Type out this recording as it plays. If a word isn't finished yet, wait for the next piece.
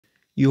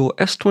your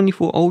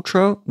S24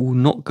 Ultra will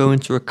not go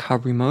into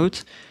recovery mode.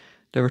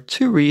 There are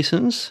two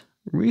reasons.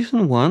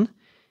 Reason one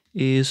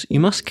is you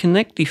must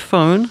connect the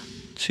phone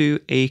to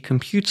a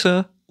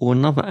computer or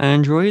another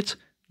Android,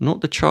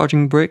 not the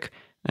charging brick,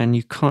 and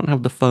you can't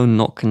have the phone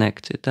not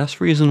connected. That's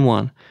reason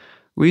one.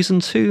 Reason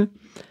two,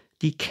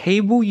 the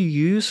cable you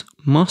use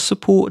must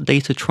support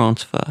data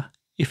transfer.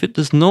 If it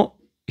does not,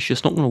 it's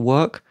just not going to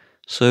work.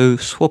 So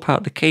swap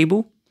out the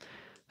cable.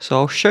 So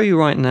I'll show you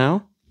right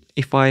now.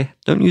 If I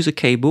don't use a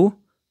cable,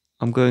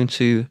 I'm going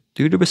to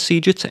do the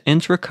procedure to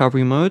enter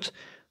recovery mode,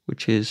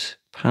 which is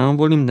power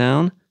volume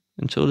down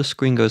until the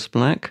screen goes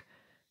black.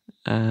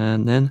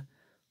 And then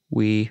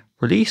we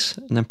release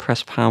and then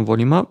press power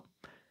volume up.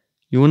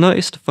 You will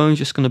notice the phone's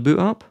just going to boot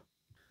up.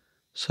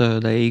 So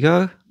there you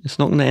go. It's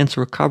not going to enter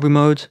recovery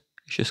mode.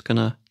 It's just going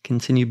to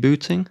continue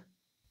booting.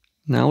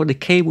 Now with the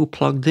cable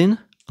plugged in,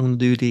 I'm going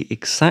to do the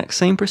exact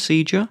same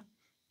procedure.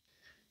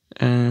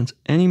 And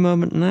any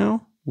moment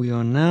now, we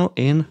are now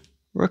in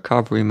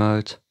recovery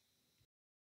mode.